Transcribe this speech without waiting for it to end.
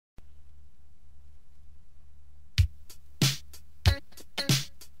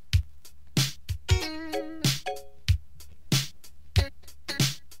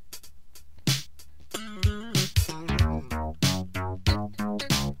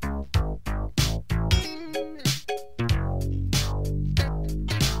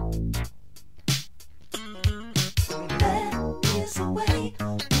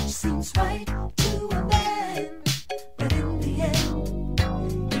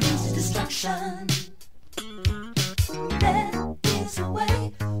destruction. There is a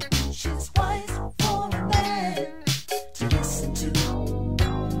way which is wise for a man to listen to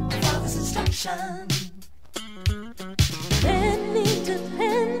a father's instruction. Many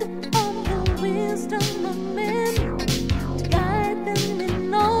depend on the wisdom of men to guide them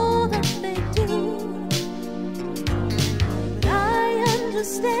in all that they do. But I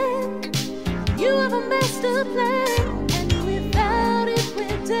understand you have a master plan, and without it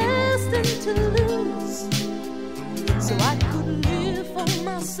we're destined to lose. So I could live for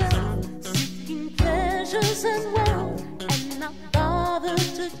myself, seeking pleasures and wealth, and not bother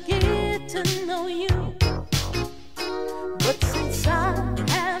to get to know you. But since I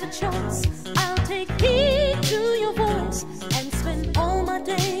have a choice, I'll take heed to your voice and spend all my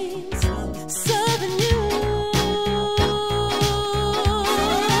days serving you.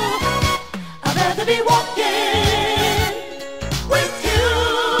 I'd rather be walking with you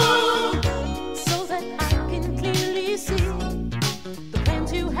so that I can clearly see the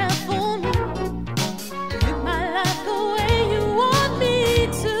plans you have for me. Live my life the way you want me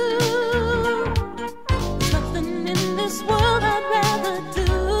to. There's nothing in this world I'd rather do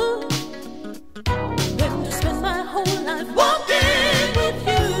than to spend my whole life walking with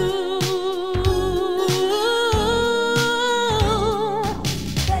you.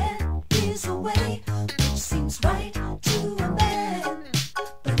 There is a way which seems right to a man,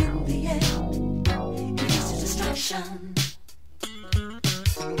 but in the end it leads to destruction.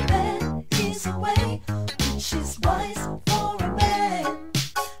 There is a way which is wise for a man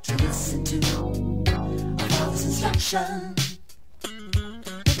to listen to a father's instruction.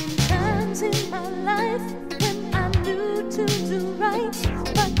 There've been times in my life when I knew to do right,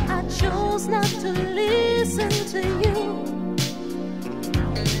 but I chose not to listen to you.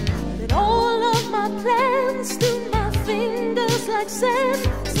 That all of my plans through my fingers like sand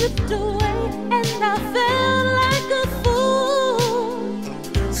slipped away, and I felt like a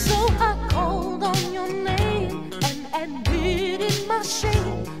fool. So I called on your name and admitted my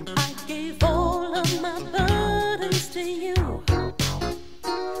shame. I gave all of my burdens to you.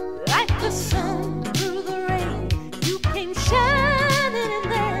 Like the sun through the rain, you came shining,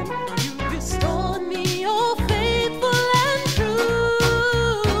 and then you restored me, you're faithful and true.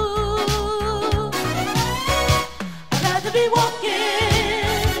 I'd rather be walking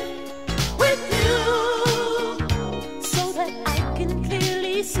with you so that I can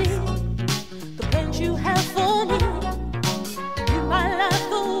clearly see the plans you have for me. Live my life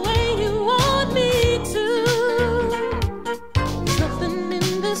the way you want me to. There's nothing in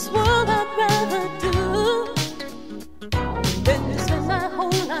this world I'd rather do than to spend my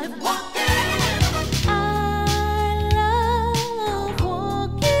whole life walking